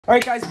All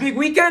right, guys, big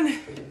weekend.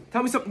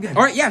 Tell me something good.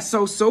 All right, yeah.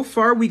 So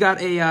far we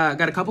got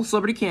a couple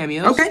celebrity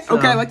cameos. Okay, so.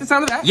 okay, I like the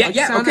sound of that.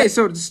 Yeah. Okay,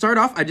 so to start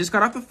off, I just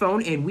got off the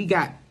phone and we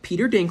got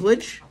Peter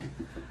Dinklage.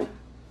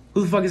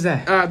 Who the fuck is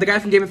that? The guy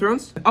from Game of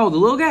Thrones. Oh, the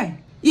little guy.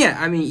 Yeah,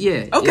 I mean,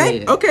 yeah.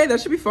 Okay, yeah. okay, that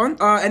should be fun.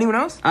 Anyone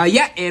else?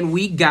 Yeah, and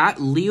we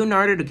got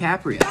Leonardo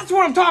DiCaprio. That's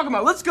what I'm talking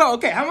about. Let's go.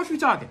 Okay, how much are we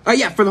talking?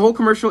 Yeah, for the whole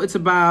commercial, it's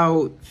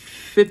about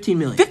 15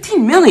 million.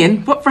 15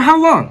 million? What, for how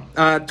long?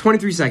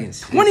 23 seconds.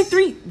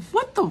 23?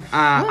 What the fuck?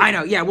 I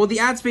know, yeah. Well, the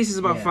ad space is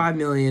about 5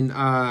 million.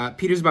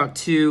 Peter's about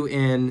 2,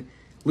 and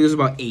Leo's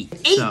about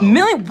 8. 8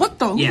 million? What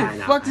the? Who Yeah,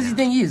 the fuck does he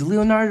think he is?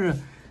 Leonardo.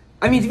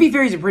 I mean, to be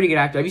fair, he's a pretty good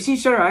actor. Have you seen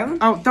Shutter Island?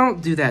 Oh,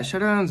 don't do that.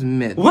 Shutter Island's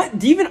mid. What?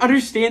 Do you even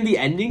understand the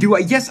ending? Do I?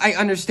 Yes, I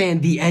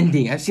understand the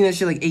ending. I've seen that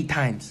shit like 8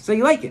 times. So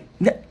you like it?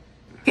 No.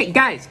 Okay,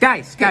 guys.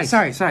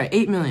 Sorry.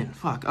 8 million.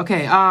 Fuck.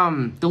 Okay.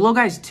 The little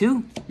guy's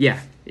 2. Yeah.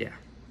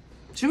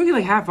 Shouldn't we get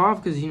like half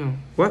off? Cause you know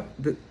what?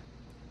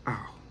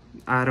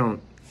 I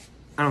don't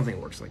think it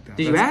works like that.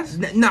 Did you ask?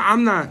 No,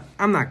 I'm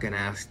not gonna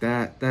ask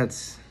that.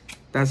 That's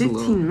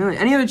 15 million.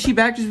 Any other cheap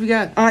actors we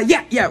got?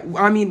 Yeah.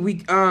 I mean, we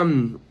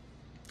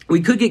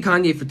could get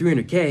Kanye for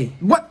 300K.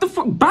 What the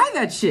fuck? Buy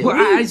that shit. Well,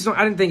 I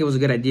didn't think it was a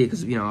good idea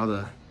because you know all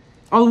the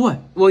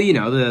what? Well, you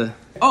know the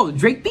the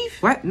Drake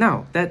beef. What?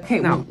 No, Okay,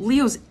 no. well,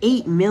 Leo's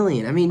 8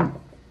 million. I mean,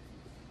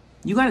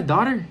 you got a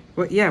daughter?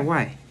 what? Yeah.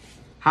 Why?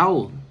 How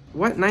old?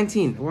 What?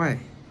 19. Why?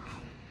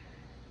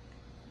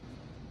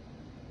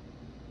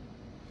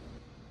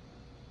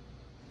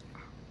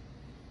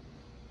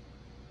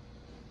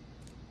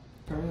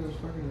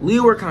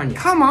 Leo or Kanye?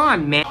 Come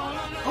on, man.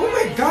 Oh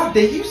my god,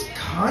 they used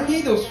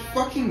Kanye, those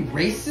fucking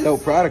racists? No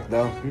product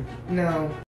though. No.